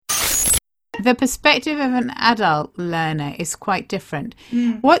The perspective of an adult learner is quite different.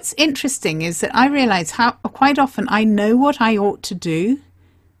 What's interesting is that I realise how quite often I know what I ought to do,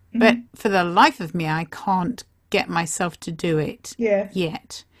 but for the life of me, I can't get myself to do it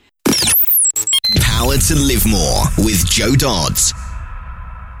yet. Power to Live More with Jo Dodds.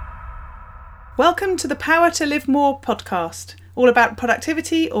 Welcome to the Power to Live More podcast, all about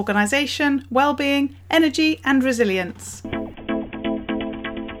productivity, organisation, well-being, energy and resilience.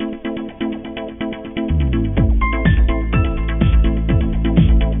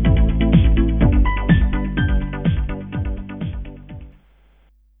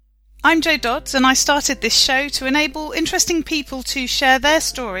 I'm Jo Dodds, and I started this show to enable interesting people to share their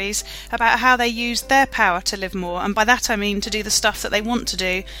stories about how they use their power to live more, and by that I mean to do the stuff that they want to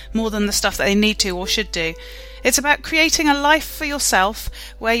do more than the stuff that they need to or should do. It's about creating a life for yourself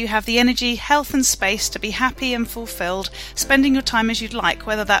where you have the energy, health and space to be happy and fulfilled, spending your time as you'd like,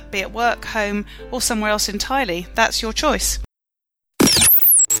 whether that be at work, home or somewhere else entirely. That's your choice.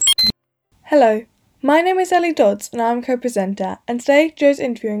 Hello. My name is Ellie Dodds and I'm co-presenter, and today Jo's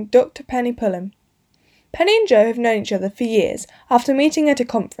interviewing Dr. Penny Pullen. Penny and Jo have known each other for years after meeting at a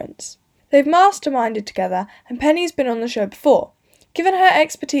conference. They've masterminded together and Penny's been on the show before. Given her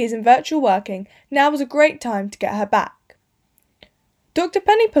expertise in virtual working, now was a great time to get her back. Dr.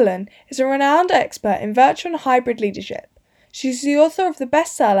 Penny Pullen is a renowned expert in virtual and hybrid leadership. She's the author of the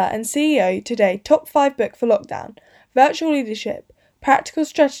bestseller and CEO Today Top 5 book for lockdown, Virtual Leadership, Practical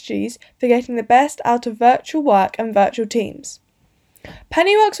Strategies for Getting the Best Out of Virtual Work and Virtual Teams.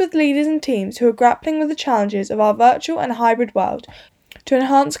 Penny works with leaders and teams who are grappling with the challenges of our virtual and hybrid world to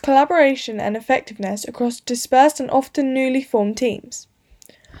enhance collaboration and effectiveness across dispersed and often newly formed teams.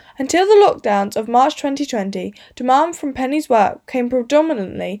 Until the lockdowns of March 2020, demand from Penny's work came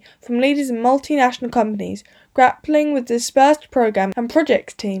predominantly from leaders in multinational companies grappling with dispersed program and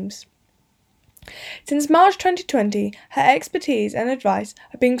project teams. Since March 2020, her expertise and advice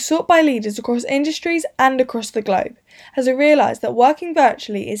are being sought by leaders across industries and across the globe, as they realise that working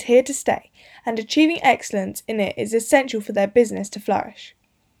virtually is here to stay, and achieving excellence in it is essential for their business to flourish.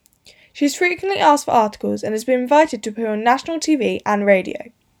 She is frequently asked for articles and has been invited to appear on national TV and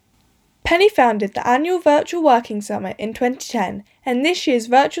radio. Penny founded the annual Virtual Working Summit in 2010, and this year's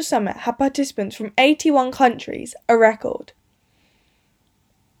Virtual Summit had participants from 81 countries, a record.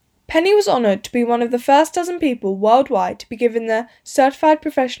 Penny was honoured to be one of the first dozen people worldwide to be given the Certified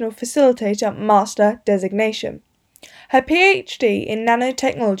Professional Facilitator Master designation. Her PhD in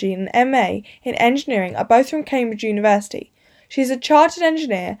nanotechnology and MA in engineering are both from Cambridge University. She is a chartered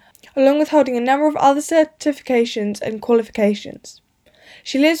engineer, along with holding a number of other certifications and qualifications.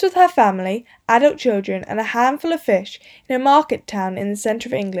 She lives with her family, adult children and a handful of fish in a market town in the centre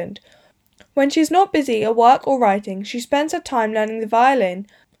of England. When she is not busy at work or writing, she spends her time learning the violin,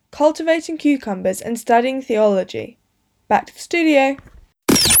 cultivating cucumbers and studying theology. Back to the studio.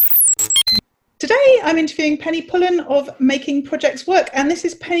 Today I'm interviewing Penny Pullen of Making Projects Work, and this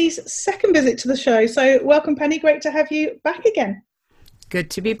is Penny's second visit to the show. So welcome, Penny. Great to have you back again. Good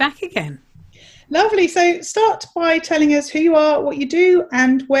to be back again. Lovely. So start by telling us who you are, what you do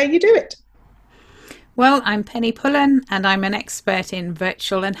and where you do it. Well, I'm Penny Pullen and I'm an expert in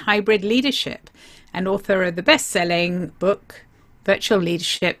virtual and hybrid leadership and author of the best-selling book Virtual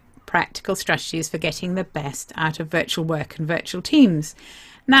Leadership, Practical Strategies for Getting the Best Out of Virtual Work and Virtual Teams.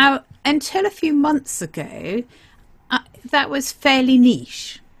 Now, until a few months ago, that was fairly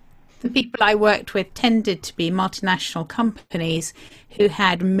niche. The people I worked with tended to be multinational companies who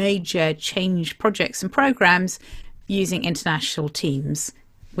had major change projects and programs using international teams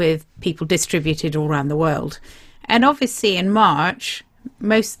with people distributed all around the world. And obviously in March,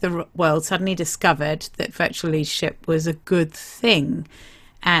 most of the world suddenly discovered that virtual leadership was a good thing,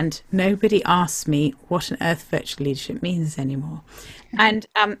 and nobody asked me what on earth virtual leadership means anymore. And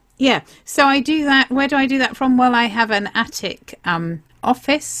so I do that. Where do I do that from? Well, I have an attic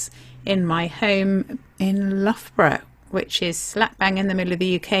office in my home in Loughborough, which is slap bang in the middle of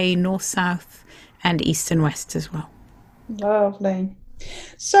the UK, north, south and east and west as well. Lovely.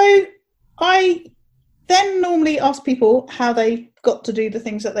 So I then normally ask people how they got to do the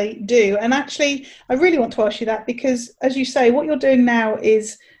things that they do. And actually, I really want to ask you that because, as you say, what you're doing now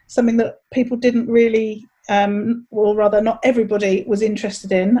is something that people didn't really, or rather not everybody was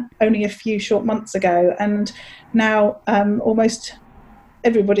interested in only a few short months ago. And now almost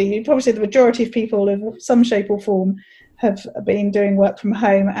everybody, you'd probably say the majority of people in some shape or form have been doing work from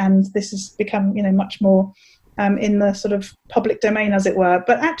home. And this has become, much more in the sort of public domain, as it were.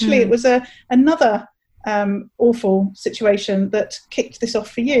 But actually, it was another awful situation that kicked this off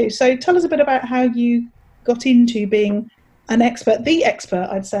for you. So tell us a bit about how you got into being an expert, the expert,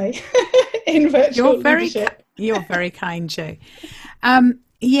 I'd say, in virtual leadership. You're very kind, Jo.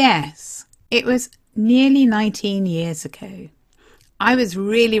 Yes, it was nearly 19 years ago. I was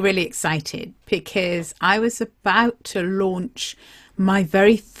really, really excited because I was about to launch my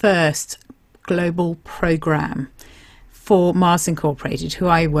very first global program for Mars Incorporated, who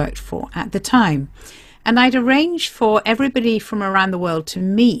I worked for at the time. And I'd arranged for everybody from around the world to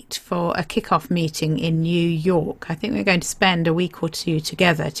meet for a kickoff meeting in New York. I think we were going to spend a week or two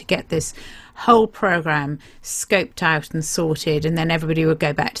together to get this whole program scoped out and sorted, and then everybody would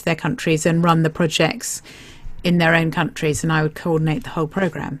go back to their countries and run the projects in their own countries, and I would coordinate the whole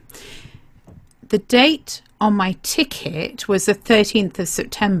program. The date on my ticket was the 13th of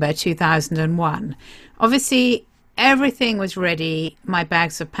September 2001. Obviously, everything was ready. My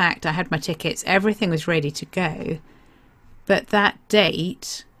bags were packed. I had my tickets. Everything was ready to go. But that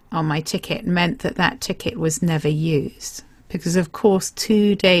date on my ticket meant that that ticket was never used. Because, of course,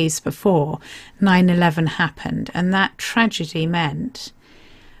 2 days before 9/11 happened. And that tragedy meant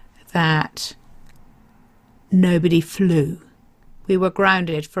that nobody flew. We were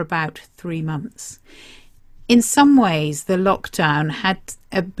grounded for about 3 months. In some ways, the lockdown had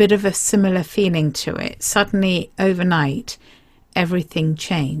a bit of a similar feeling to it. Suddenly, overnight, everything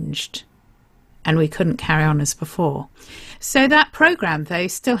changed and we couldn't carry on as before. So that program, though,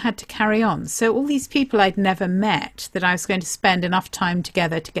 still had to carry on. So all these people I'd never met that I was going to spend enough time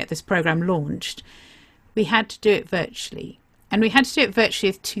together to get this program launched, we had to do it virtually. And we had to do it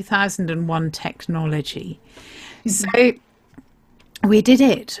virtually with 2001 technology. So we did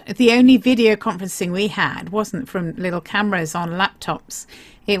it. The only video conferencing we had wasn't from little cameras on laptops.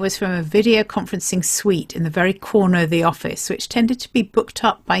 It was from a video conferencing suite in the very corner of the office, which tended to be booked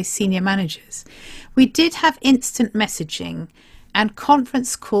up by senior managers. We did have instant messaging, and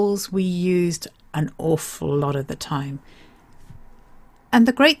conference calls we used an awful lot of the time. And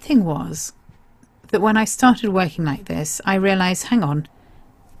the great thing was that when I started working like this, I realised, hang on,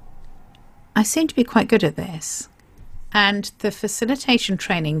 I seem to be quite good at this. And the facilitation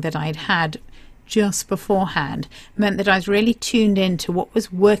training that I'd had just beforehand meant that I was really tuned into what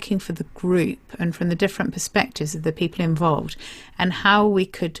was working for the group and from the different perspectives of the people involved, and how we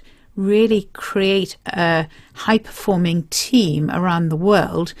could really create a high-performing team around the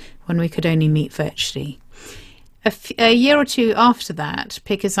world when we could only meet virtually. A year or two after that,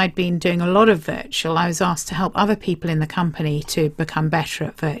 because I'd been doing a lot of virtual, I was asked to help other people in the company to become better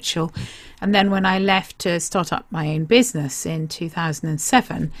at virtual. And then when I left to start up my own business in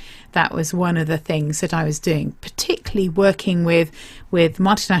 2007, that was one of the things that I was doing, particularly working with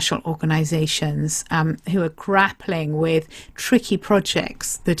multinational organizations who are grappling with tricky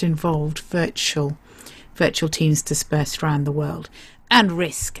projects that involved virtual teams dispersed around the world, and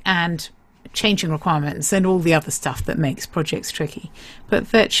risk and changing requirements and all the other stuff that makes projects tricky. But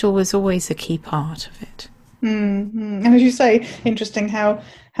virtual was always a key part of it. Mm-hmm. And as you say, interesting how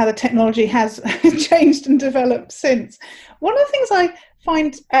the technology has changed and developed since. One of the things I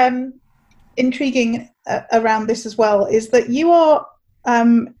find intriguing around this as well is that you are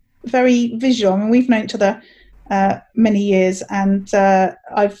very visual. I mean, we've known each other many years, and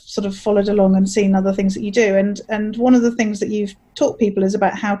I've sort of followed along and seen other things that you do. And one of the things that you've taught people is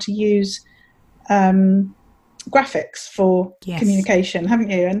about how to use graphics for communication, haven't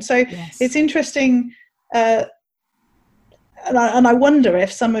you? And so it's interesting, and I wonder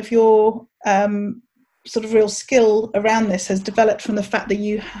if some of your sort of real skill around this has developed from the fact that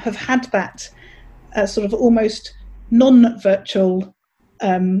you have had that sort of almost non-virtual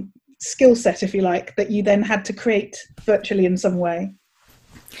skill set, if you like, that you then had to create virtually in some way.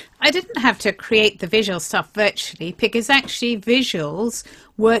 I didn't have to create the visual stuff virtually, because actually visuals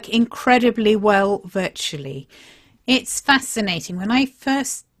work incredibly well virtually. It's fascinating. When I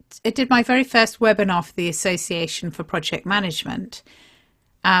did my very first webinar for the Association for Project Management,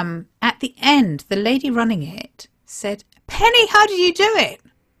 at the end, the lady running it said, "Penny, how did you do it?"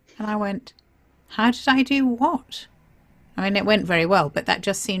 And I went, "How did I do what?" I mean, it went very well, but that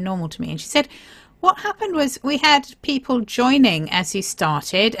just seemed normal to me. And she said, what happened was we had people joining as you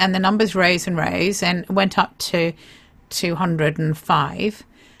started, and the numbers rose and rose and went up to 205.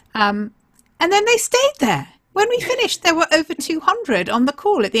 And then they stayed there. When we finished, there were over 200 on the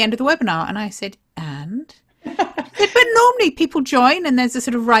call at the end of the webinar. And I said, and? But normally people join and there's a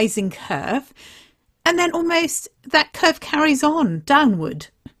sort of rising curve. And then almost that curve carries on downward.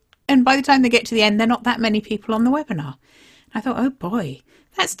 And by the time they get to the end, there are not that many people on the webinar. I thought, oh boy,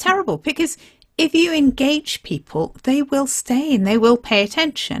 that's terrible, because if you engage people, they will stay and they will pay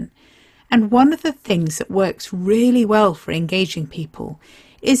attention. And one of the things that works really well for engaging people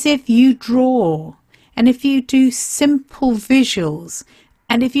is if you draw and if you do simple visuals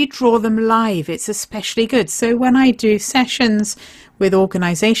And if you draw them live, it's especially good. So when I do sessions with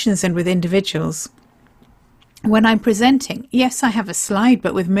organizations and with individuals, when I'm presenting, yes, I have a slide,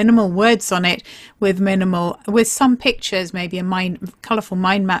 but with minimal words on it, with some pictures, maybe a colourful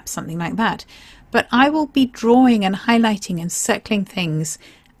mind map, something like that. But I will be drawing and highlighting and circling things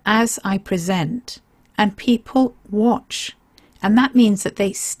as I present, and people watch. And that means that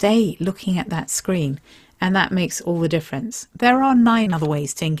they stay looking at that screen, and that makes all the difference. There are 9 other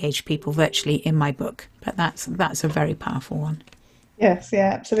ways to engage people virtually in my book, but that's a very powerful one. Yes, yeah,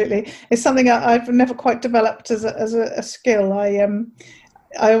 absolutely. It's something I've never quite developed as a skill. I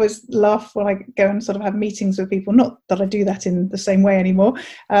always laugh when I go and sort of have meetings with people. Not that I do that in the same way anymore,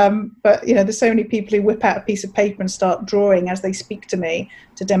 but there's so many people who whip out a piece of paper and start drawing as they speak to me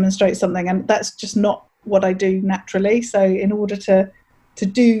to demonstrate something, and that's just not what I do naturally. So in order to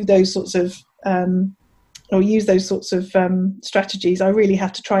do those sorts of or use those sorts of strategies, I really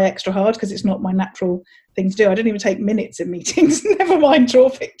have to try extra hard because it's not my natural thing to do. I don't even take minutes in meetings, never mind draw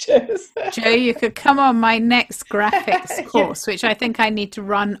pictures. Jo, you could come on my next graphics course, which I think I need to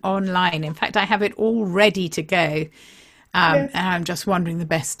run online. In fact, I have it all ready to go. And I'm just wondering the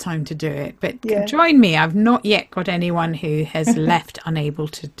best time to do it. But join me. I've not yet got anyone who has left unable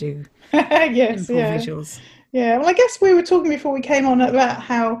to do visuals. Yeah, well, I guess we were talking before we came on about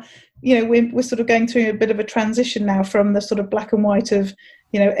how, we're sort of going through a bit of a transition now from the sort of black and white of,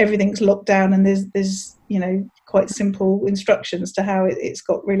 everything's locked down and there's quite simple instructions to how it's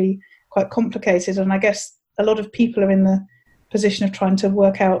got really quite complicated. And I guess a lot of people are in the position of trying to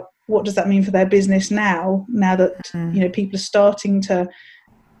work out what does that mean for their business now that, people are starting to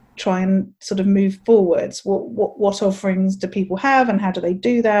try and sort of move forwards. What offerings do people have and how do they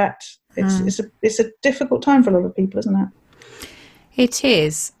do that? It's a difficult time for a lot of people, isn't it? It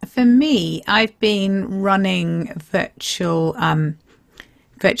is. For me, I've been running virtual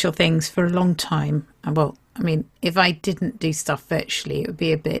things for a long time. Well, I mean, if I didn't do stuff virtually, it would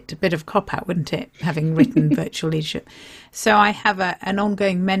be a bit of a cop-out, wouldn't it, having written virtual leadership? So I have an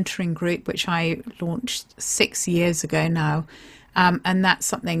ongoing mentoring group, which I launched 6 years ago now. And that's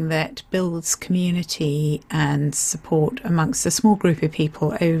something that builds community and support amongst a small group of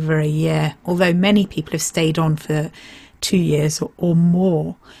people over a year, although many people have stayed on for 2 years or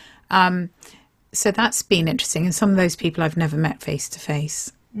more. So that's been interesting. And some of those people I've never met face to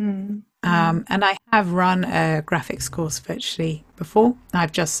face. And I have run a graphics course virtually before.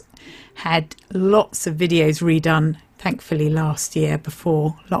 I've just had lots of videos redone, thankfully, last year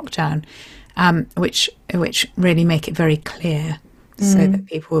before lockdown, which really make it very clear so that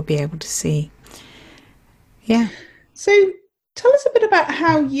people will be able to see. Yeah. So tell us a bit about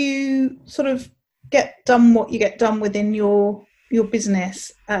how you sort of get done what you get done within your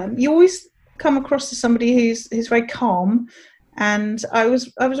business. You always come across as somebody who's very calm. And I was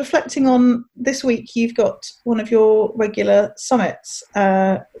reflecting on this week, you've got one of your regular summits,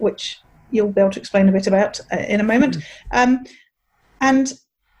 which you'll be able to explain a bit about in a moment. And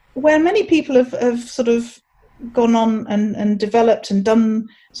where many people have sort of gone on and developed and done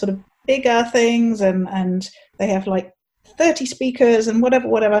sort of bigger things and they have like 30 speakers and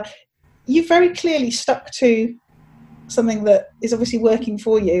whatever, you very clearly stuck to something that is obviously working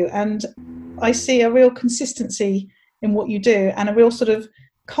for you. And I see a real consistency in what you do and a real sort of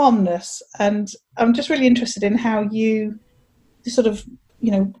calmness. And I'm just really interested in how you sort of,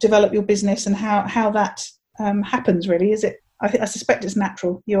 develop your business and how that happens really. Is it, I suspect it's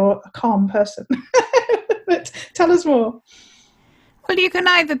natural. You're a calm person, but tell us more. Well, you can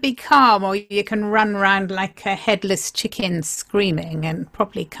either be calm or you can run around like a headless chicken screaming, and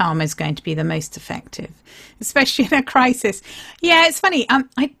probably calm is going to be the most effective, especially in a crisis. Yeah, it's funny.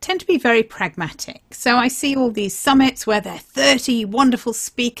 I tend to be very pragmatic. So I see all these summits where there are 30 wonderful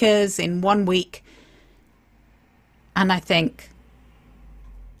speakers in 1 week. And I think,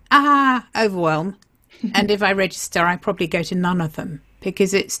 overwhelm. And if I register, I probably go to none of them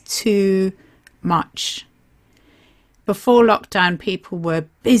because it's too much. Before lockdown, people were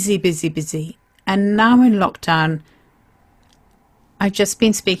busy. And now in lockdown, I've just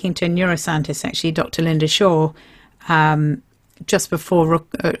been speaking to a neuroscientist, actually, Dr. Linda Shaw. Just before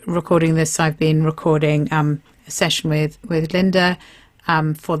recording this, I've been recording a session with Linda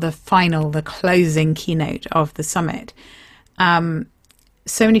for the closing keynote of the summit.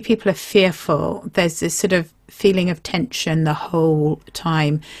 So many people are fearful. There's this sort of feeling of tension the whole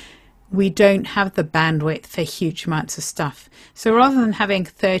time. We don't have the bandwidth for huge amounts of stuff. So rather than having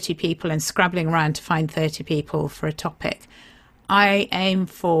 30 people and scrabbling around to find 30 people for a topic, I aim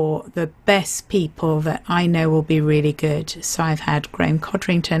for the best people that I know will be really good. So I've had Graham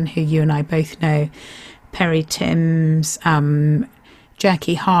Codrington, who you and I both know, Perry Timms,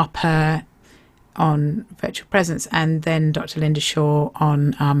 Jackie Harper on virtual presence, and then Dr. Linda Shaw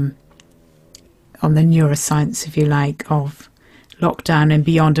on the neuroscience, if you like, of lockdown and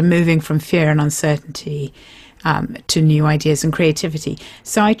beyond, and moving from fear and uncertainty to new ideas and creativity.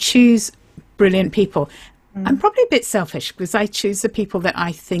 So I choose brilliant people. I'm probably a bit selfish because I choose the people that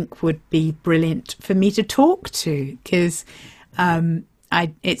I think would be brilliant for me to talk to, because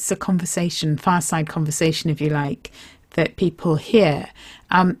it's a conversation, fireside conversation, if you like, that people hear.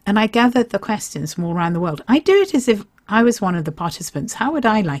 And I gathered the questions from all around the world. I do it as if I was one of the participants. How would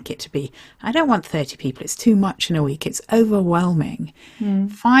I like it to be? I don't want 30 people. It's too much in a week. It's overwhelming.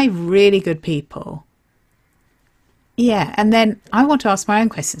 5 really good people. Yeah. And then I want to ask my own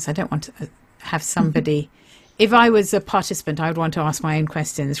questions. I don't want to have somebody... If I was a participant, I would want to ask my own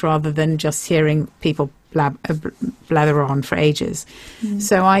questions rather than just hearing people blather on for ages.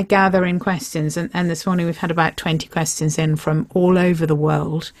 So I gather in questions. And this morning we've had about 20 questions in from all over the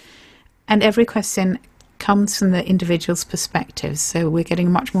world. And every question comes from the individual's perspective. So we're getting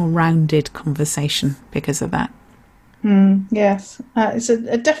a much more rounded conversation because of that. Yes, it's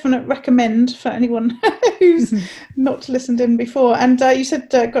a definite recommend for anyone who's not listened in before. And you said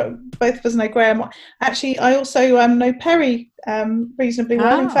both of us know Graham. Actually, I also know Perry reasonably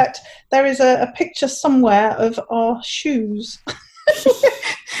well. In fact, there is a picture somewhere of our shoes.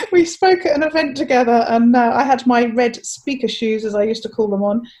 We spoke at an event together, and I had my red speaker shoes, as I used to call them,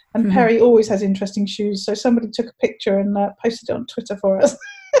 on. And Perry always has interesting shoes, so somebody took a picture and posted it on Twitter for us.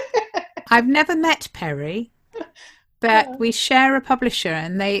 I've never met Perry. But we share a publisher,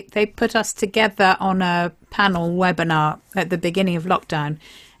 and they put us together on a panel webinar at the beginning of lockdown.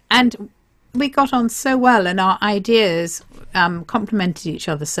 And we got on so well, and our ideas complemented each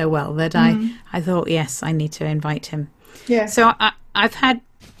other so well that I thought, yes, I need to invite him. Yeah. So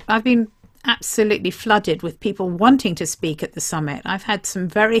I've been absolutely flooded with people wanting to speak at the summit. I've had some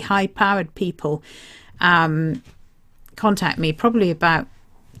very high-powered people contact me, probably about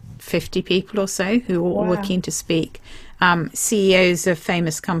 50 people or so who all were keen to speak, CEOs of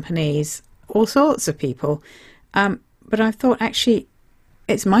famous companies, all sorts of people. But I thought, actually,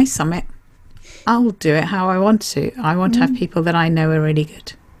 it's my summit. I'll do it how I want to. I want to have people that I know are really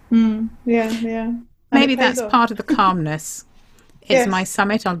good. Yeah. Maybe that's part of the calmness. It's my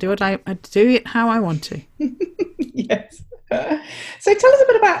summit. I'll do it. I do it how I want to. Yes. So tell us a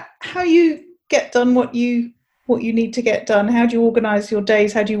bit about how you get done what you need to get done. How do you organise your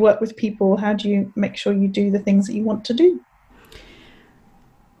days? How do you work with people? How do you make sure you do the things that you want to do?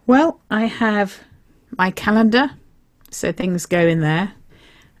 Well, I have my calendar, so things go in there.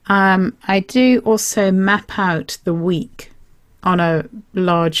 I do also map out the week on a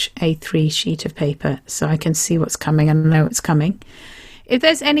large A3 sheet of paper so I can see what's coming and know what's coming. If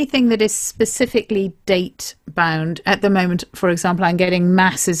there's anything that is specifically date bound, at the moment, for example, I'm getting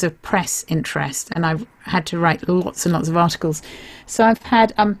masses of press interest, and I've had to write lots and lots of articles. So I've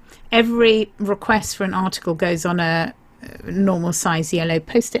had every request for an article goes on a normal size yellow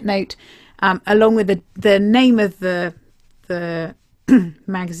Post-it note, along with the name of the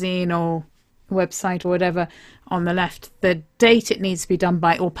magazine or website or whatever on the left, the date it needs to be done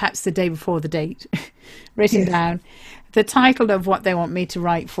by, or perhaps the day before the date, written down. The title of what they want me to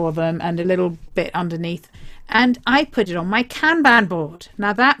write for them, and a little bit underneath. And I put it on my Kanban board.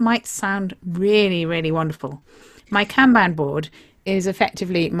 Now, that might sound really, really wonderful. My Kanban board is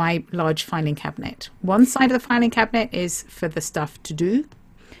effectively my large filing cabinet. One side of the filing cabinet is for the stuff to do.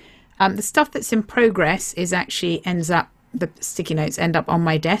 The stuff that's in progress the sticky notes end up on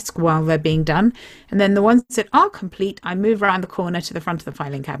my desk while they're being done. And then the ones that are complete, I move around the corner to the front of the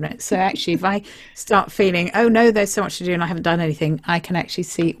filing cabinet. So actually, if I start feeling, oh no, there's so much to do and I haven't done anything, I can actually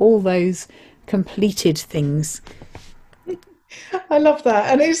see all those completed things. I love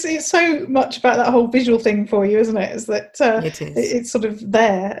that. And it's so much about that whole visual thing for you, isn't it? Is that it is. It's sort of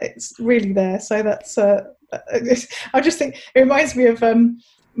there. It's really there. So that's, I just think it reminds me of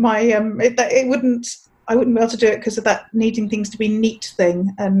I wouldn't be able to do it because of that needing things to be neat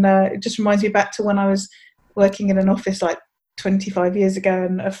thing. And it just reminds me back to when I was working in an office like 25 years ago,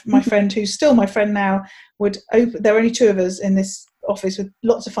 and my friend, who's still my friend now, would open. There were only 2 of us in this office with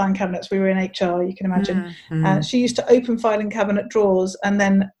lots of filing cabinets. We were in HR, you can imagine. And she used to open filing cabinet drawers and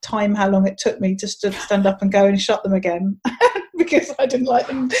then time how long it took me to stand up and go and shut them again because I didn't like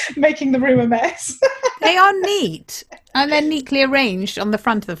them making the room a mess. They are neat, and they're neatly arranged on the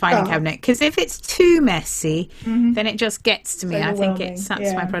front of the filing cabinet, because if it's too messy, then it just gets to me. I think it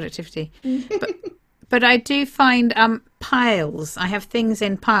saps my productivity. But I do find piles. I have things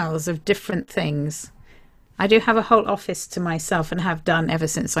in piles of different things. I do have a whole office to myself, and have done ever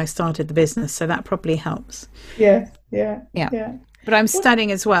since I started the business, so that probably helps. Yeah. But I'm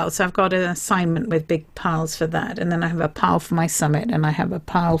studying as well, so I've got an assignment with big piles for that, and then I have a pile for my summit, and I have a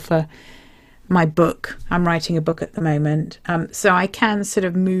pile for my book. I'm writing a book at the moment, so I can sort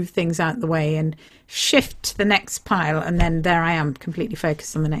of move things out the way and shift to the next pile, and then there I am, completely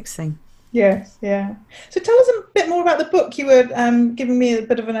focused on the next thing. Yes, yeah. So tell us a bit more about the book. You were giving me a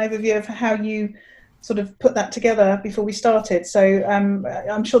bit of an overview of how you sort of put that together before we started. So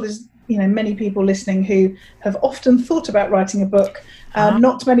I'm sure there's many people listening who have often thought about writing a book.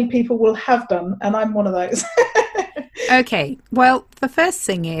 Not many people will have done, and I'm one of those. Okay, well, the first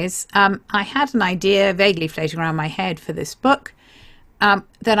thing is I had an idea vaguely floating around my head for this book.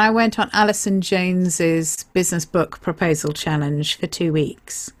 Then I went on Alison Jones's business book proposal challenge for 2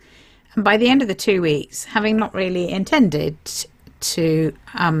 weeks. And by the end of the 2 weeks, having not really intended to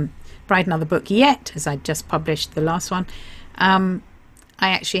write another book yet, as I'd just published the last one, I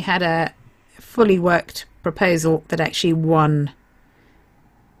actually had a fully worked proposal that actually won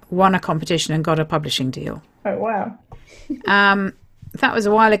a competition and got a publishing deal. Oh, wow. That was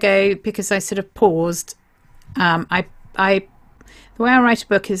a while ago because I sort of paused. The way I write a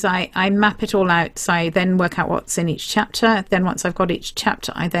book is I map it all out. So I then work out what's in each chapter. Then once I've got each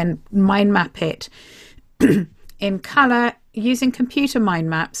chapter, I then mind map it in colour using computer mind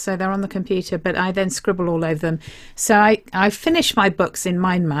maps. So they're on the computer, but I then scribble all over them. So I finish my books in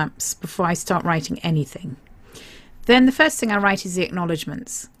mind maps before I start writing anything. Then the first thing I write is the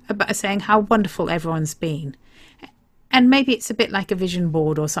acknowledgements, about saying how wonderful everyone's been. And maybe it's a bit like a vision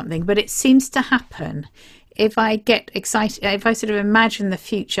board or something, but it seems to happen if I get excited, if I sort of imagine the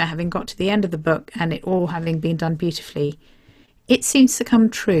future having got to the end of the book and it all having been done beautifully, it seems to come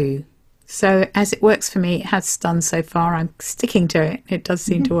true. So as it works for me, it has done so far. I'm sticking to it. It does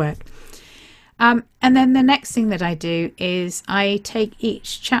seem to work. And then the next thing that I do is I take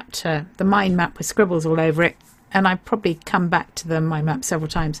each chapter, the mind map with scribbles all over it, and I probably come back to the mind map several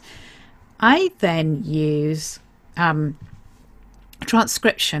times. I then use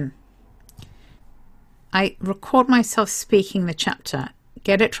transcription. I record myself speaking the chapter,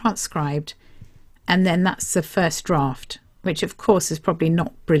 get it transcribed, and then that's the first draft, which of course is probably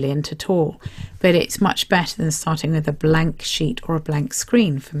not brilliant at all, but it's much better than starting with a blank sheet or a blank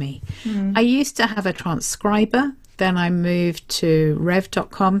screen for me. I used to have a transcriber, then I moved to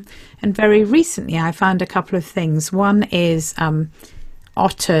rev.com, and very recently I found a couple of things. One is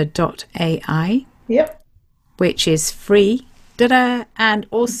otter.ai, which is free, and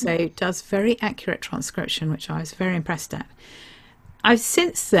also does very accurate transcription, which I was very impressed at.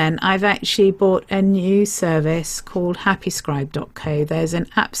 Since then, I've actually bought a new service called happyscribe.co. There's an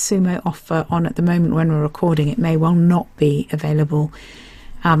AppSumo offer on at the moment when we're recording. It may well not be available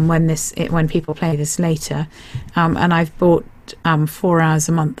when people play this later. And I've bought 4 hours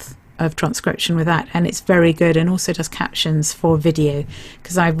a month of transcription with that, and it's very good, and also does captions for video,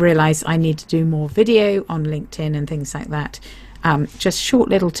 because I've realised I need to do more video on LinkedIn and things like that. Just short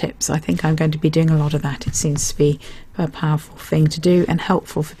little tips. I think I'm going to be doing a lot of that. It seems to be a powerful thing to do and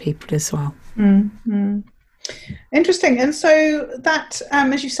helpful for people as well. Interesting. And so that,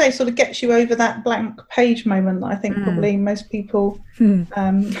 as you say, sort of gets you over that blank page moment that I think probably most people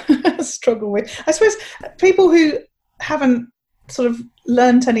struggle with. I suppose people who haven't sort of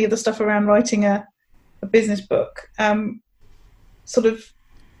learnt any of the stuff around writing a business book sort of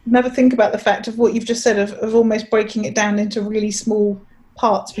never think about the fact of what you've just said of almost breaking it down into really small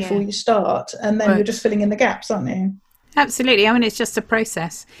parts before you start, and then you're just filling in the gaps, aren't you? Absolutely. I mean, it's just a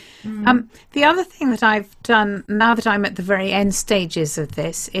process. The other thing that I've done now that I'm at the very end stages of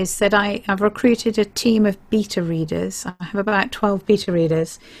this is that I've recruited a team of beta readers. I have about 12 beta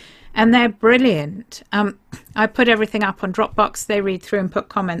readers, and they're brilliant. I put everything up on Dropbox. They read through and put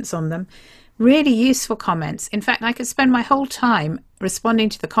comments on them. Really useful comments. In fact, I could spend my whole time responding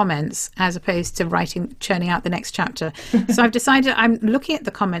to the comments as opposed to churning out the next chapter. So I've decided I'm looking at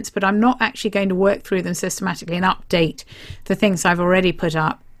the comments, but I'm not actually going to work through them systematically and update the things I've already put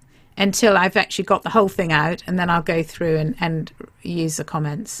up until I've actually got the whole thing out, and then I'll go through and use the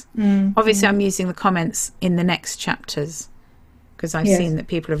comments. Obviously, I'm using the comments in the next chapters because I've seen that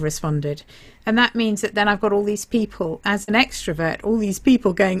people have responded. And that means that then I've got all these people, as an extrovert, all these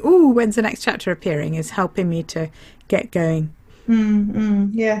people going, ooh, when's the next chapter appearing, is helping me to get going.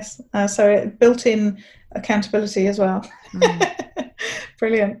 Yes. So built-in accountability as well.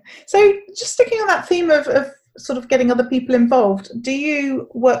 Brilliant. So just sticking on that theme of sort of getting other people involved, do you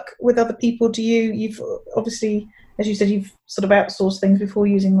work with other people? You've obviously, as you said, you've sort of outsourced things before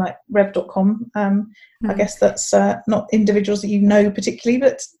using like rev.com. I guess that's not individuals that you know particularly,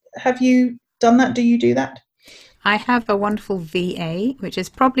 but have you done that? Do you do that? I have a wonderful VA, which is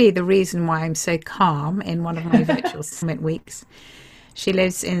probably the reason why I'm so calm in one of my virtual summit weeks. She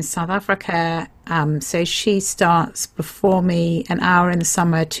lives in South Africa, so she starts before me an hour in the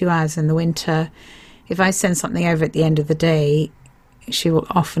summer, 2 hours in the winter. If I send something over at the end of the day, she will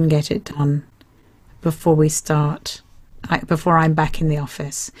often get it done before we start, before I'm back in the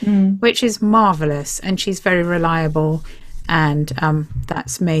office, which is marvellous. And she's very reliable, and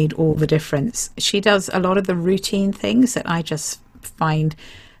that's made all the difference. She does a lot of the routine things that I just find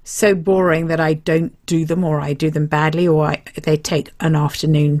so boring that I don't do them, or I do them badly, or they take an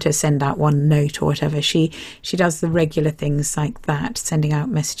afternoon to send out one note or whatever. She does the regular things like that, sending out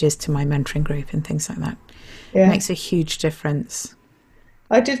messages to my mentoring group and things like that. Yeah. It makes a huge difference.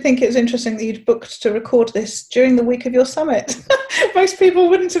 I did think it was interesting that you'd booked to record this during the week of your summit. Most people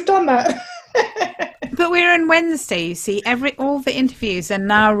wouldn't have done that. But we're on Wednesday, you see. All the interviews are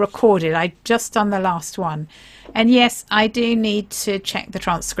now recorded. I just done the last one. And yes, I do need to check the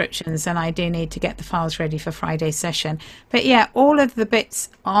transcriptions, and I do need to get the files ready for Friday's session. But yeah, all of the bits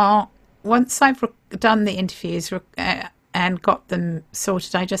are, once I've done the interviews and got them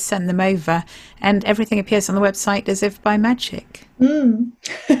sorted, I just send them over, and everything appears on the website as if by magic. Oh,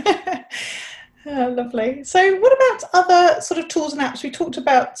 lovely. So what about other sort of tools and apps? We talked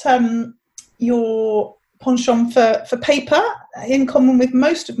about your penchant for paper, in common with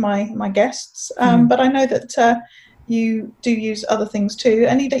most of my guests, but I know that you do use other things too.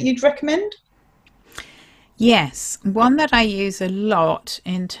 Any that you'd recommend? Yes, one that I use a lot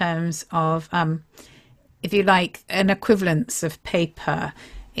in terms of, if you like, an equivalence of paper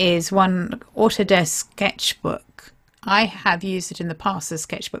is one Autodesk Sketchbook. I have used it in the past as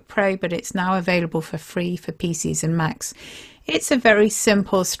Sketchbook Pro, but it's now available for free for PCs and Macs. It's a very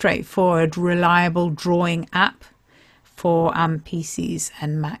simple, straightforward, reliable drawing app for PCs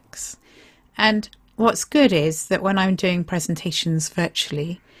and Macs. And what's good is that when I'm doing presentations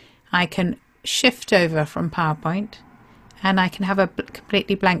virtually, I can shift over from PowerPoint, and I can have a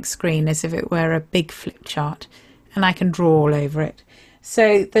completely blank screen as if it were a big flip chart, and I can draw all over it.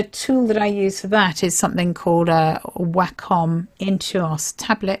 So the tool that I use for that is something called a Wacom Intuos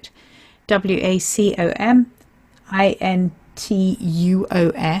tablet, WACOM Intuos.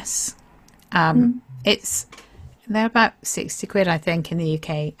 They're about 60 quid, I think, in the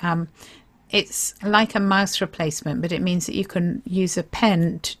UK. It's like a mouse replacement, but it means that you can use a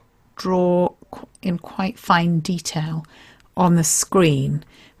pen to draw in quite fine detail on the screen,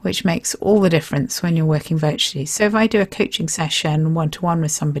 which makes all the difference when you're working virtually. So if I do a coaching session one-to-one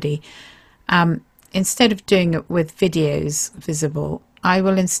with somebody, instead of doing it with videos visible, I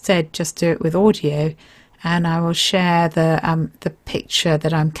will instead just do it with audio, and I will share the picture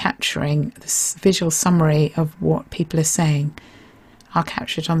that I'm capturing, this visual summary of what people are saying. I'll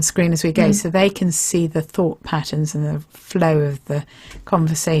capture it on the screen as we go, so they can see the thought patterns and the flow of the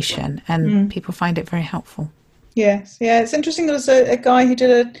conversation, and people find it very helpful. Yes, yeah, it's interesting. There was a guy who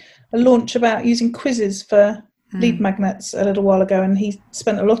did a launch about using quizzes for lead magnets a little while ago, and he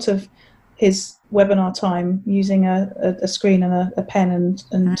spent a lot of his webinar time using a screen and a pen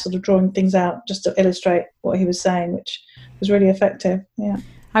and sort of drawing things out just to illustrate what he was saying, which was really effective. Yeah.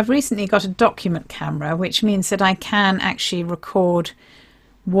 I've recently got a document camera, which means that I can actually record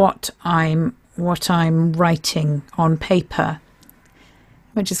what I'm writing on paper,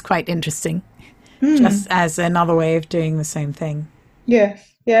 which is quite interesting. Just as another way of doing the same thing. Yeah,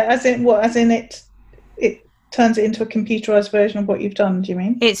 as in it turns it into a computerized version of what you've done, do you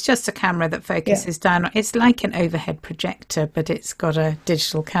mean? It's just a camera that focuses down. It's like an overhead projector, but it's got a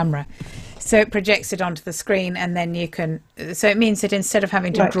digital camera. So it projects it onto the screen, and then you can... So it means that instead of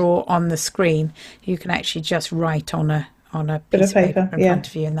having to draw on the screen, you can actually just write on a piece of paper in front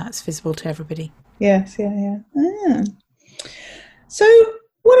of you, and that's visible to everybody. Yes, yeah. So...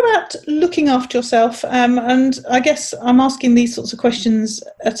 what about looking after yourself? And I guess I'm asking these sorts of questions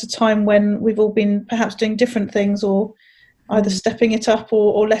at a time when we've all been perhaps doing different things, or either stepping it up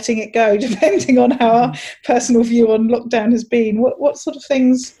or letting it go, depending on how our personal view on lockdown has been. What sort of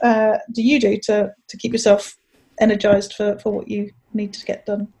things do you do to keep yourself energised for what you need to get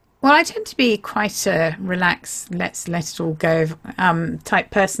done? Well, I tend to be quite a relaxed, let's let it all go type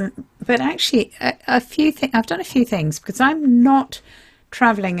person. But actually, I've done a few things because I'm not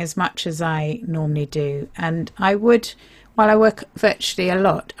traveling as much as I normally do, and while I work virtually a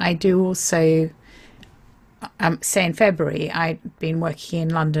lot, I do also say in February I'd been working in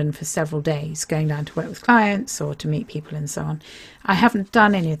London for several days, going down to work with clients or to meet people and so on. I haven't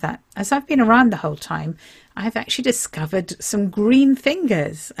done any of that. As I've been around the whole time, I've actually discovered some green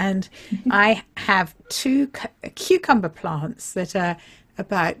fingers, and I have 2 cucumber plants that are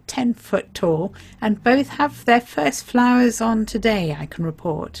about 10 foot tall, and both have their first flowers on today, I can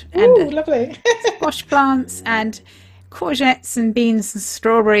report. Ooh, And lovely. squash plants and courgettes and beans and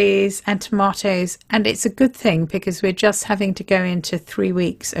strawberries and tomatoes. And it's a good thing because we're just having to go into 3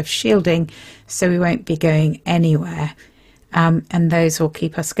 weeks of shielding, so we won't be going anywhere. And those will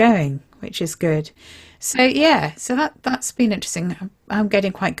keep us going, which is good. So yeah, so that's been interesting. I'm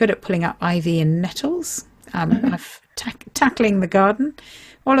getting quite good at pulling up ivy and nettles. I've tackling the garden.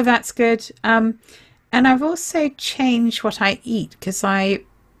 All of that's good. And I've also changed what I eat because I've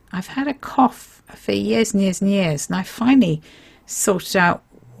had a cough for years and years and years, and I finally sorted out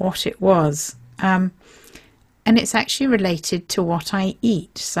what it was. And it's actually related to what I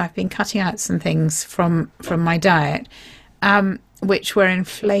eat. So I've been cutting out some things from my diet, which were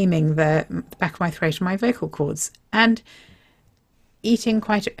inflaming the back of my throat and my vocal cords, and eating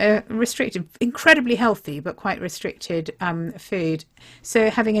quite restricted, incredibly healthy, but quite restricted food.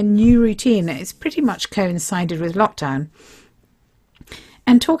 So having a new routine, it's pretty much coincided with lockdown.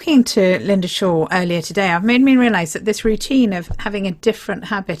 And talking to Linda Shaw earlier today, I've made me realise that this routine of having a different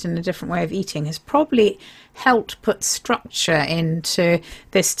habit and a different way of eating has probably helped put structure into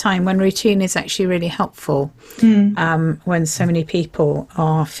this time when routine is actually really helpful. When so many people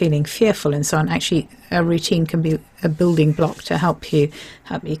are feeling fearful and so on, actually a routine can be a building block to help you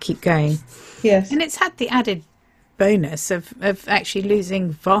keep going. Yes. And it's had the added bonus of actually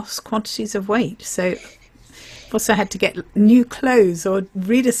losing vast quantities of weight. So also had to get new clothes or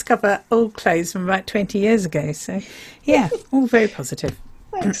rediscover old clothes from about 20 years ago. So, yeah, all very positive.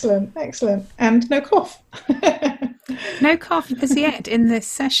 Excellent. And no cough. No cough as yet in this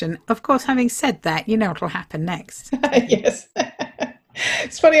session. Of course, having said that, you know what will happen next. Yes.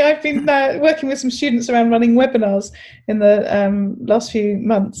 It's funny, I've been working with some students around running webinars in the last few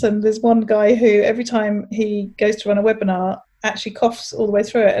months, and there's one guy who every time he goes to run a webinar actually coughs all the way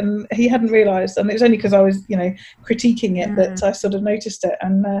through it, and he hadn't realised, and it was only because I was critiquing it that I sort of noticed it.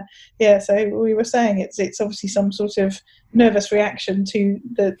 And so we were saying it's obviously some sort of nervous reaction to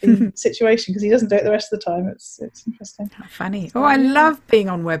the situation, because he doesn't do it the rest of the time. It's interesting. How funny. I love being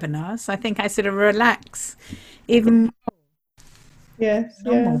on webinars. I think I sort of relax even more. Yes.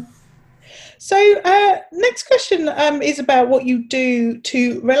 Normal. Yeah. So next question is about what you do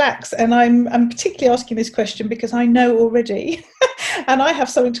to relax, and I'm particularly asking this question because I know already and I have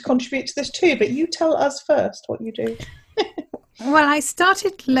something to contribute to this too, but you tell us first what you do. Well, I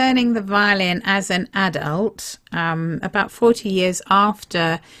started learning the violin as an adult about 40 years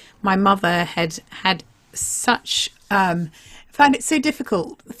after my mother had found it so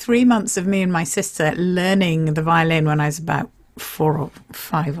difficult. 3 months of me and my sister learning the violin when I was about 4 or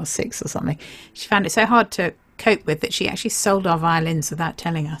 5 or 6 or something. She found it so hard to cope with that she actually sold our violins without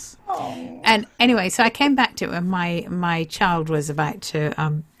telling us. Oh. And anyway, so I came back to it when my child was about to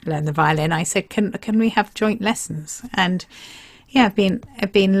learn the violin. I said, can we have joint lessons? And yeah,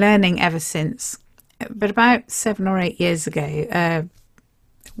 I've been learning ever since. But about 7 or 8 years ago, a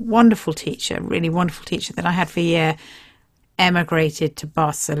wonderful teacher, really wonderful teacher that I had for a year, emigrated to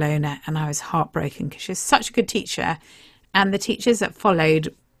Barcelona, and I was heartbroken because she was such a good teacher. And the teachers that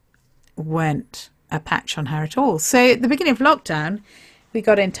followed weren't a patch on her at all. So at the beginning of lockdown, we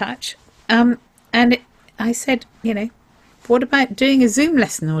got in touch. I said, what about doing a Zoom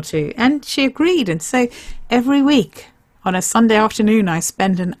lesson or two? And she agreed. And so every week on a Sunday afternoon, I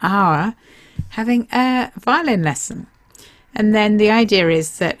spend an hour having a violin lesson. And then the idea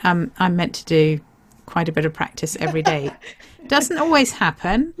is that I'm meant to do quite a bit of practice every day. Doesn't always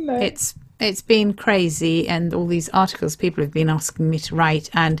happen. No. It's been crazy, and all these articles people have been asking me to write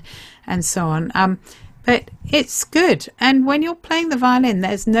and so on. But it's good. And when you're playing the violin,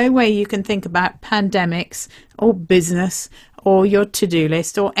 there's no way you can think about pandemics or business or your to-do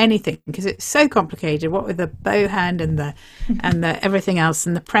list or anything, because it's so complicated. What with the bow hand and the everything else,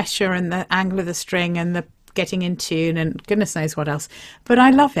 and the pressure and the angle of the string and the getting in tune and goodness knows what else. But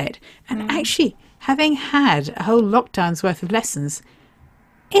I love it. And actually, having had a whole lockdown's worth of lessons,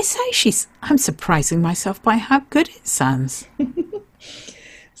 I'm surprising myself by how good it sounds.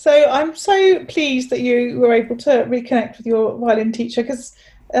 So I'm so pleased that you were able to reconnect with your violin teacher, because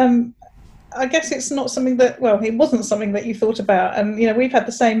I guess it's not something that, it wasn't something that you thought about. And, we've had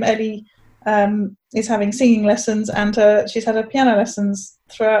the same. Ellie is having singing lessons, and she's had her piano lessons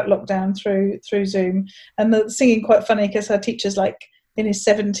throughout lockdown through Zoom. And the singing quite funny because her teacher's in his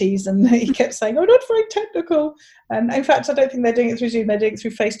 70s, and he kept saying, "Oh, not very technical." And in fact, I don't think they're doing it through Zoom; they're doing it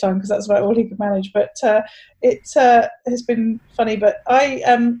through FaceTime, because that's about all he could manage. But it has been funny. But I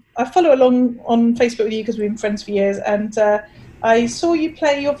follow along on Facebook with you because we've been friends for years, and I saw you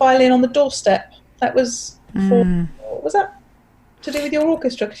play your violin on the doorstep. That was what was that? to do with your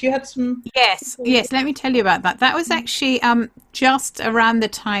orchestra? Because you had some... Yes, let me tell you about that. That was actually just around the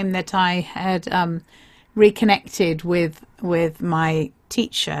time that I had reconnected with my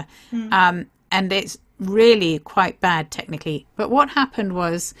teacher. And it's really quite bad technically. But what happened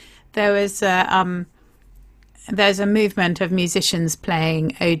was there's a movement of musicians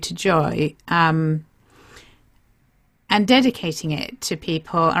playing Ode to Joy and dedicating it to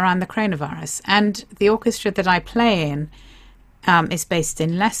people around the coronavirus. And the orchestra that I play in is based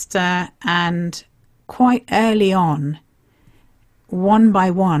in Leicester, and quite early on, one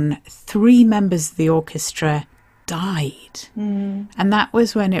by one, 3 members of the orchestra died. And that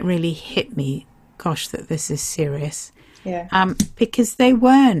was when it really hit me, gosh, that this is serious. Yeah. Because they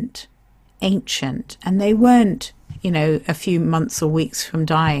weren't ancient, and they weren't, a few months or weeks from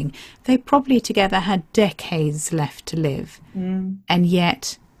dying. They probably together had decades left to live. And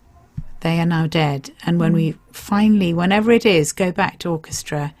yet they are now dead. And when we finally, whenever it is, go back to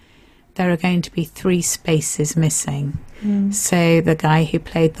orchestra, there are going to be 3 spaces missing. So the guy who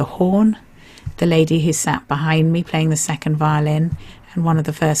played the horn, the lady who sat behind me playing the second violin, and one of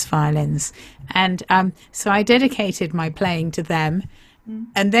the first violins. And so I dedicated my playing to them.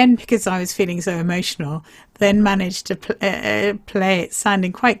 And then, because I was feeling so emotional, then managed to play it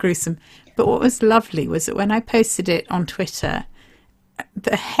sounding quite gruesome. But what was lovely was that when I posted it on Twitter,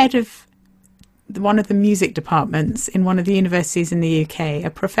 the head of one of the music departments in one of the universities in the UK, a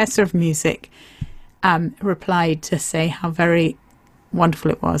professor of music, replied to say how very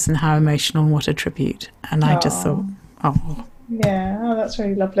wonderful it was and how emotional and what a tribute. And I just thought, oh. Yeah, that's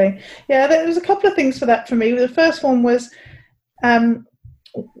really lovely. Yeah, there was a couple of things for that for me. The first one was, a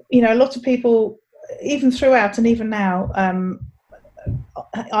lot of people, even throughout and even now,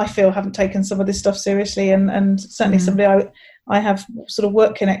 I feel haven't taken some of this stuff seriously, and certainly somebody I have sort of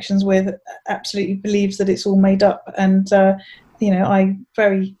work connections with absolutely believes that it's all made up. And, I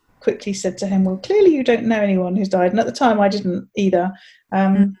very quickly said to him, well, clearly you don't know anyone who's died. And at the time I didn't either.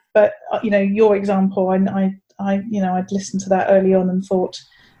 But, your example, I'd listened to that early on and thought,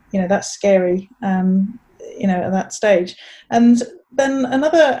 that's scary, at that stage. And then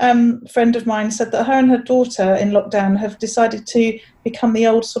another friend of mine said that her and her daughter in lockdown have decided to become the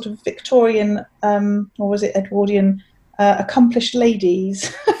old sort of Victorian, or was it Edwardian, accomplished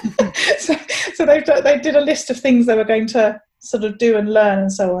ladies. so they did a list of things they were going to sort of do and learn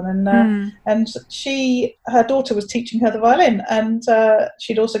and so on. And her daughter was teaching her the violin, and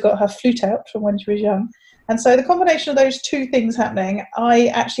she'd also got her flute out from when she was young. And so the combination of those 2 things happening, I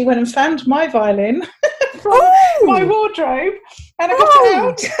actually went and found my violin from my wardrobe, and I got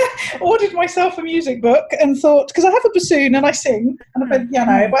out, ordered myself a music book, and thought, because I have a bassoon and I sing and I play the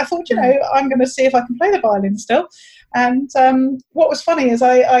piano, but I thought, I'm going to see if I can play the violin still. And what was funny is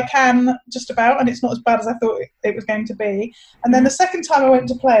I can just about, and it's not as bad as I thought it was going to be. And then the second time I went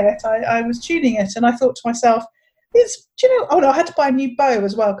to play it, I was tuning it, and I thought to myself, I had to buy a new bow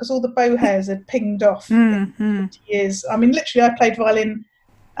as well, because all the bow hairs had pinged off in 50 years. I mean, literally, I played violin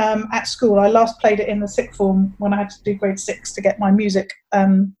at school. I last played it in the sixth form when I had to do grade 6 to get my music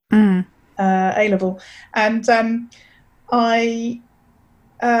A-level. And so I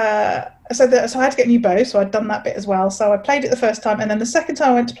had to get a new bow, so I'd done that bit as well. So I played it the first time, and then the second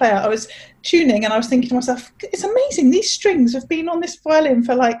time I went to play it, I was tuning, and I was thinking to myself, it's amazing, these strings have been on this violin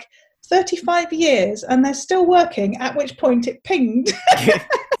for like 35 years and they're still working, at which point it pinged.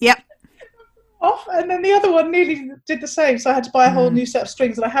 Yep. Off, and then the other one nearly did the same, so I had to buy a whole new set of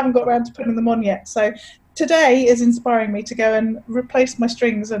strings, and I haven't got around to putting them on yet. So today is inspiring me to go and replace my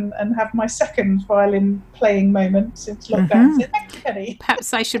strings and have my second violin playing moment since lockdown. So thank you, Penny.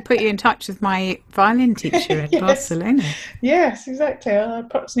 Perhaps I should put you in touch with my violin teacher in Barcelona. Yes, exactly. I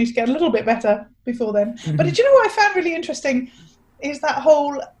perhaps need to get a little bit better before then. But do you know what I found really interesting is that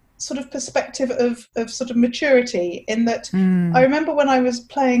whole sort of perspective of sort of maturity, in that I remember when I was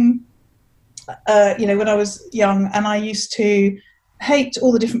playing, when I was young, and I used to hate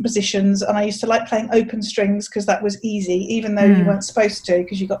all the different positions, and I used to like playing open strings because that was easy, even though you weren't supposed to,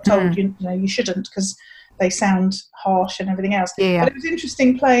 because you got told you shouldn't because they sound harsh and everything else. But it was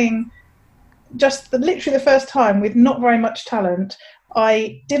interesting playing just literally the first time with not very much talent.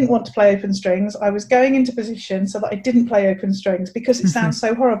 I didn't want to play open strings. I was going into position so that I didn't play open strings because it sounds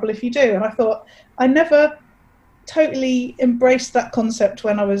so horrible if you do. And I thought, I never totally embraced that concept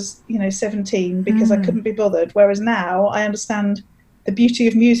when I was 17 because I couldn't be bothered, whereas now I understand the beauty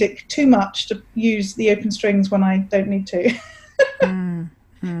of music too much to use the open strings when I don't need to.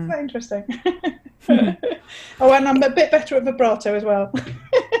 Very interesting. Oh, and I'm a bit better at vibrato as well.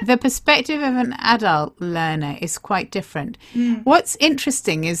 The perspective of an adult learner is quite different. What's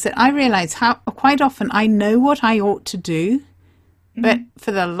interesting is that I realise how quite often I know what I ought to do, But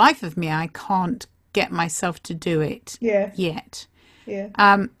for the life of me, I can't get myself to do it yet.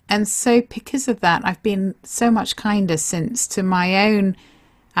 Yeah. And so because of that, I've been so much kinder since to my own,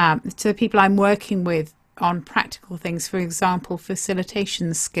 to the people I'm working with on practical things, for example,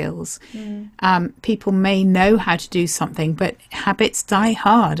 facilitation skills. People may know how to do something, but habits die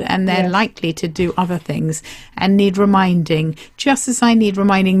hard and they're likely to do other things and need reminding, just as I need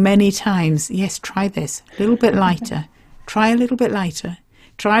reminding many times. Yes, try this, a little bit lighter, try a little bit lighter.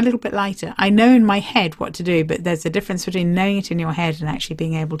 Try a little bit lighter. I know in my head what to do, but there's a difference between knowing it in your head and actually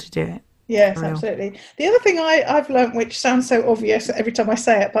being able to do it. Yes, absolutely. The other thing I've learned, which sounds so obvious every time I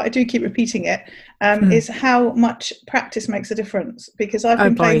say it, but I do keep repeating it, is how much practice makes a difference. Because I've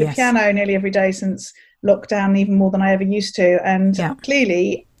been playing the piano nearly every day since lockdown, even more than I ever used to. And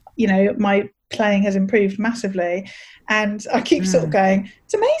clearly, you know, my playing has improved massively. And I keep sort of going,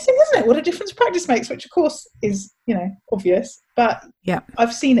 it's amazing, isn't it? What a difference practice makes, which of course is, you know, obvious. But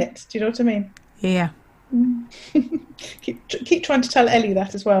I've seen it. Do you know what I mean? Yeah. Keep trying to tell Ellie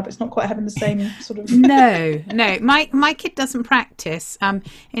that as well, but it's not quite having the same sort of no my kid doesn't practice.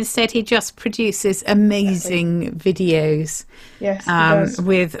 Instead he just produces amazing videos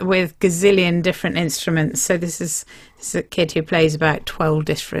with gazillion different instruments. So this is a kid who plays about 12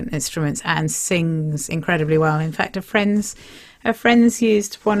 different instruments and sings incredibly well. In fact, a friend's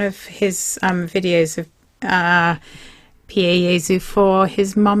used one of his videos of Pie Jesu for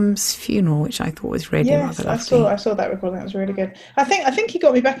his mum's funeral, which I thought was really rather lovely. I saw that recording. That was really good. I think he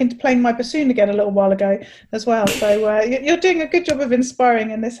got me back into playing my bassoon again a little while ago as well. So you're doing a good job of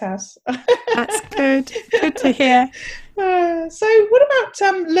inspiring in this house. That's good. Good to hear. So what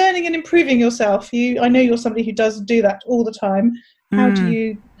about learning and improving yourself? I know you're somebody who does do that all the time. How do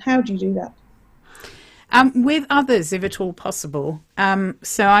you do that? With others, if at all possible.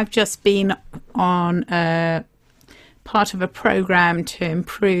 So I've just been on part of a program to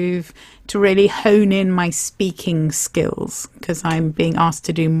really hone in my speaking skills, because I'm being asked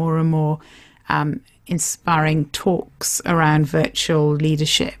to do more and more inspiring talks around virtual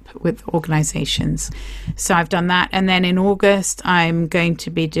leadership with organizations. So I've done that. And then in August, I'm going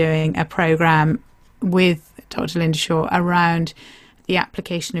to be doing a program with Dr. Linda Shaw around the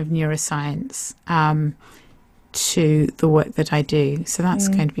application of neuroscience to the work that I do. So that's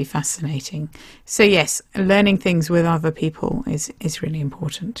going to be fascinating. So yes, learning things with other people is really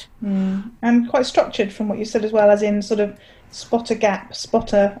important. And quite structured from what you said as well, as in sort of spot a gap,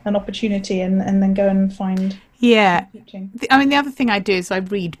 an opportunity, and then go and find teaching. I mean, the other thing I do is I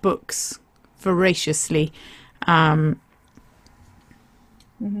read books voraciously. I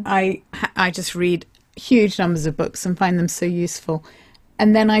just read huge numbers of books and find them so useful.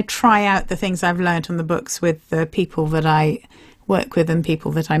 And then I try out the things I've learned on the books with the people that I work with and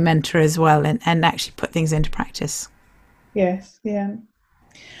people that I mentor as well, and actually put things into practice. Yes, yeah.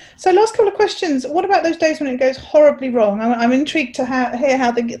 So last couple of questions. What about those days when it goes horribly wrong? I'm intrigued to hear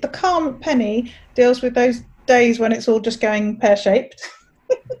how the calm Penny deals with those days when it's all just going pear-shaped.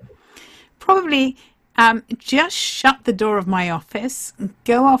 Probably just shut the door of my office,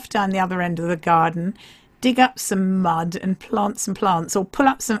 go off down the other end of the garden, dig up some mud and plant some plants, or pull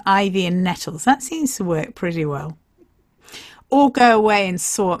up some ivy and nettles. That seems to work pretty well. Or go away and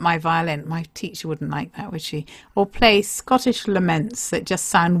saw at my violin. My teacher wouldn't like that, would she? Or play Scottish laments that just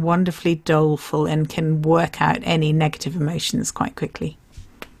sound wonderfully doleful and can work out any negative emotions quite quickly.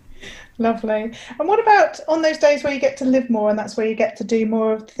 Lovely. And what about on those days where you get to live more, and that's where you get to do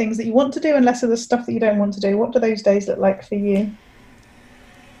more of the things that you want to do and less of the stuff that you don't want to do? What do those days look like for you?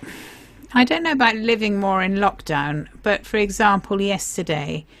 I don't know about living more in lockdown, but for example,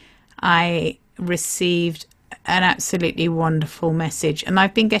 yesterday I received an absolutely wonderful message, and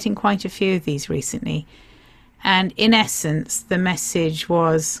I've been getting quite a few of these recently. And in essence, the message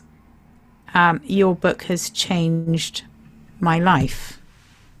was, your book has changed my life.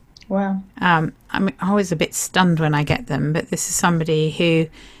 Wow. I'm always a bit stunned when I get them, but this is somebody who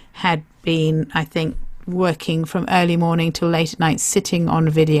had been, I think, working from early morning till late at night, sitting on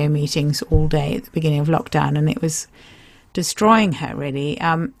video meetings all day at the beginning of lockdown, and it was destroying her really.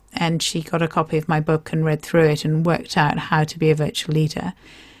 And she got a copy of my book and read through it and worked out how to be a virtual leader,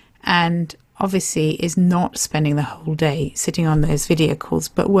 and obviously is not spending the whole day sitting on those video calls,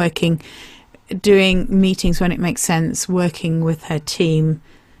 but working, doing meetings when it makes sense, working with her team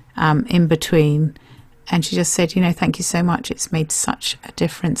in between. And she just said, thank you so much, it's made such a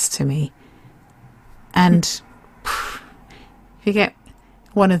difference to me. And if you get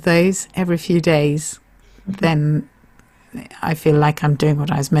one of those every few days, then I feel like I'm doing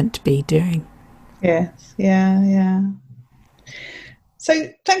what I was meant to be doing. Yes, yeah. So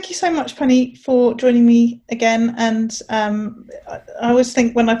thank you so much, Penny, for joining me again. And I always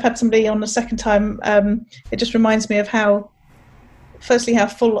think when I've had somebody on the second time, it just reminds me of firstly, how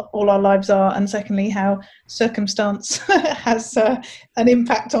full all our lives are, and secondly, how circumstance has an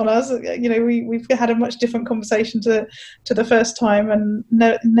impact on us. We've had a much different conversation to the first time, and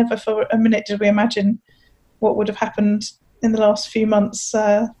never for a minute did we imagine what would have happened in the last few months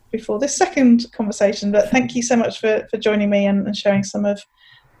before this second conversation. But thank you so much for joining me and sharing some of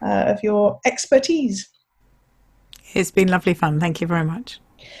your expertise. It's been lovely fun. Thank you very much.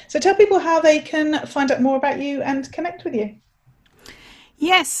 So tell people how they can find out more about you and connect with you.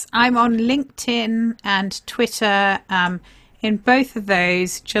 Yes, I'm on LinkedIn and Twitter. In both of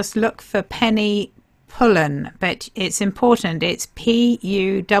those, just look for Penny Pullen, but it's important. It's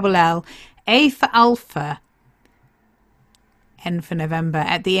Pull, A for Alpha, N for November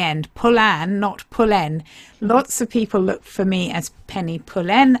at the end. Pullan, not Pullen. Lots of people look for me as Penny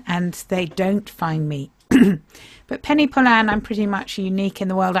Pullen, and they don't find me. But Penny Pullen, I'm pretty much unique in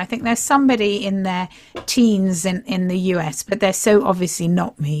the world. I think there's somebody in their teens in the US, but they're so obviously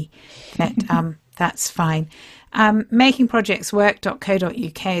not me that that's fine.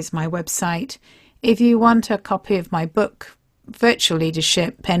 Makingprojectswork.co.uk is my website. If you want a copy of my book, Virtual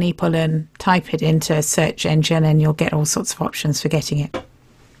Leadership, Penny Pullen, type it into a search engine and you'll get all sorts of options for getting it.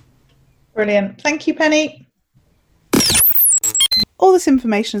 Brilliant. Thank you, Penny. All this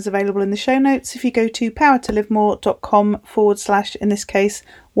information is available in the show notes. If you go to powertolivemore.com / in this case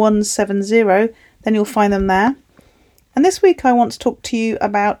 170, then you'll find them there. And this week I want to talk to you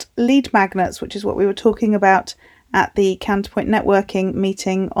about lead magnets, which is what we were talking about at the Counterpoint Networking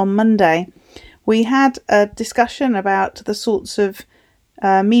meeting on Monday. We had a discussion about the sorts of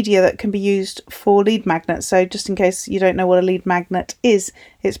media that can be used for lead magnets. So just in case you don't know what a lead magnet is,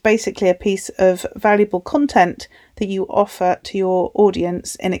 it's basically a piece of valuable content that you offer to your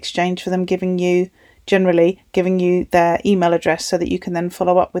audience in exchange for them giving you their email address so that you can then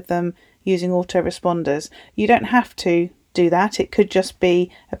follow up with them using autoresponders. You don't have to do that. It could just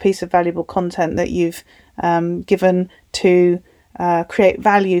be a piece of valuable content that you've given to create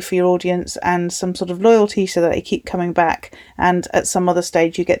value for your audience and some sort of loyalty so that they keep coming back, and at some other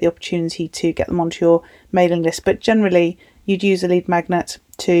stage you get the opportunity to get them onto your mailing list. But generally you'd use a lead magnet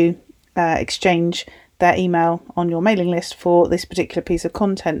to exchange their email on your mailing list for this particular piece of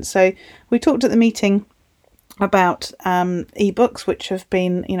content. So we talked at the meeting about ebooks, which have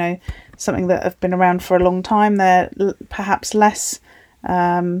been something that have been around for a long time. They're perhaps less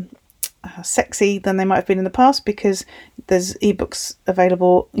sexy than they might have been in the past because there's ebooks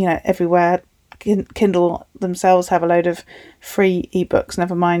available everywhere. Kindle themselves have a load of free ebooks,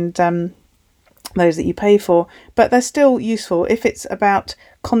 never mind those that you pay for, but they're still useful if it's about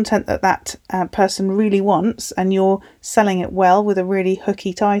content that person really wants and you're selling it well with a really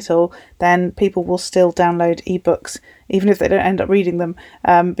hooky title. Then people will still download ebooks even if they don't end up reading them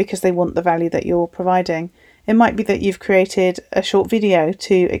because they want the value that you're providing. It might be that you've created a short video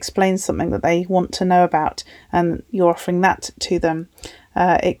to explain something that they want to know about and you're offering that to them.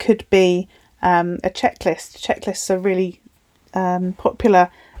 It could be a checklist. Checklists are really popular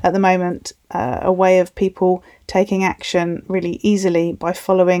at the moment, a way of people taking action really easily by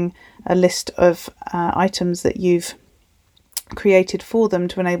following a list of items that you've created for them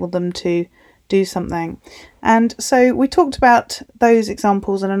to enable them to do something. And so we talked about those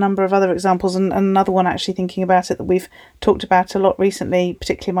examples and a number of other examples, and another one actually thinking about it that we've talked about a lot recently,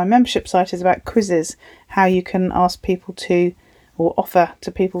 particularly my membership site, is about quizzes, how you can ask people to, or offer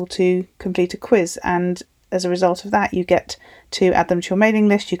to people to complete a quiz, and as a result of that you get to add them to your mailing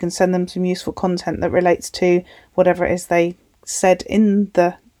list. You can send them some useful content that relates to whatever it is they said in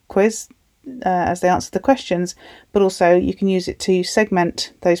the quiz as they answer the questions, but also you can use it to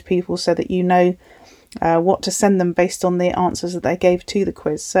segment those people so that you know what to send them based on the answers that they gave to the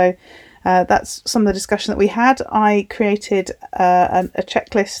quiz. So that's some of the discussion that we had. I created a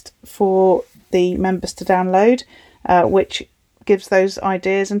checklist for the members to download, which gives those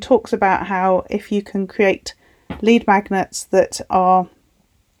ideas and talks about how if you can create lead magnets that are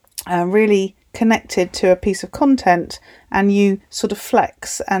really connected to a piece of content, and you sort of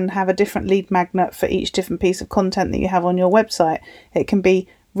flex and have a different lead magnet for each different piece of content that you have on your website, it can be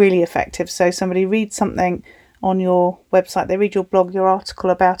really effective. So somebody reads something on your website, they read your blog, your article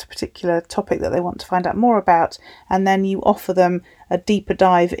about a particular topic that they want to find out more about, and then you offer them a deeper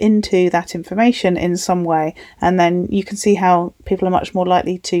dive into that information in some way, and then you can see how people are much more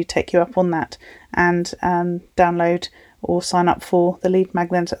likely to take you up on that and download or sign up for the lead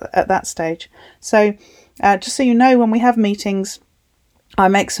magnet at that stage. So just so you know, when we have meetings, I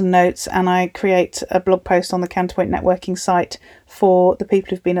make some notes and I create a blog post on the Counterpoint Networking site for the people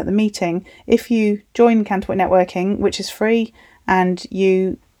who've been at the meeting. If you join Counterpoint Networking, which is free, and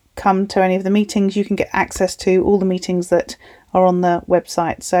you come to any of the meetings, you can get access to all the meetings that are on the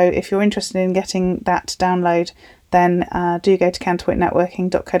website. So if you're interested in getting that download, then do go to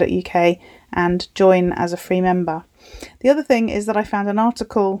counterpointnetworking.co.uk and join as a free member. The other thing is that I found an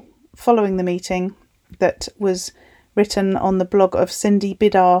article following the meeting that was written on the blog of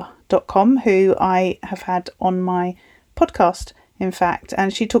cindybidar.com, who I have had on my podcast, in fact,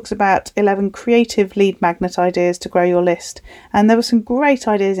 and she talks about 11 creative lead magnet ideas to grow your list. And there were some great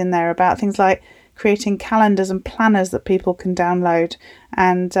ideas in there about things like creating calendars and planners that people can download,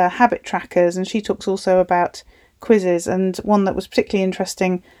 and habit trackers. And she talks also about quizzes, and one that was particularly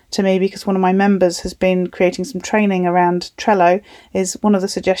interesting to me because one of my members has been creating some training around Trello, is one of the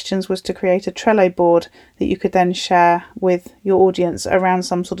suggestions was to create a Trello board that you could then share with your audience around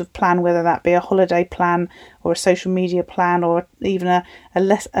some sort of plan, whether that be a holiday plan or a social media plan or even a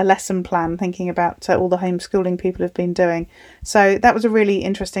lesson plan, thinking about all the homeschooling people have been doing. So that was a really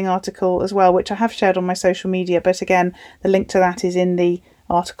interesting article as well, which I have shared on my social media, but again, the link to that is in the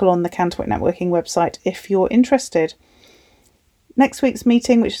article on the Counterpoint Networking website if you're interested. Next week's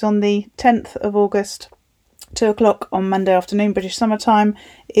meeting, which is on the 10th of August, 2 o'clock on Monday afternoon, British summertime,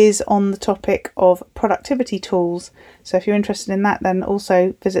 is on the topic of productivity tools. So if you're interested in that, then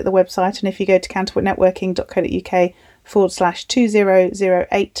also visit the website. And if you go to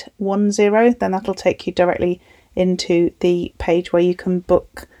counterpointnetworking.co.uk/200810, then that'll take you directly into the page where you can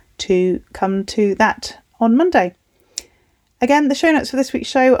book to come to that on Monday. Again, the show notes for this week's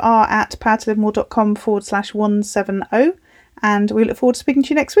show are at powertolivemore.com/170, and we look forward to speaking to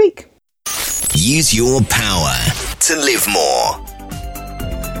you next week. Use your power to live more.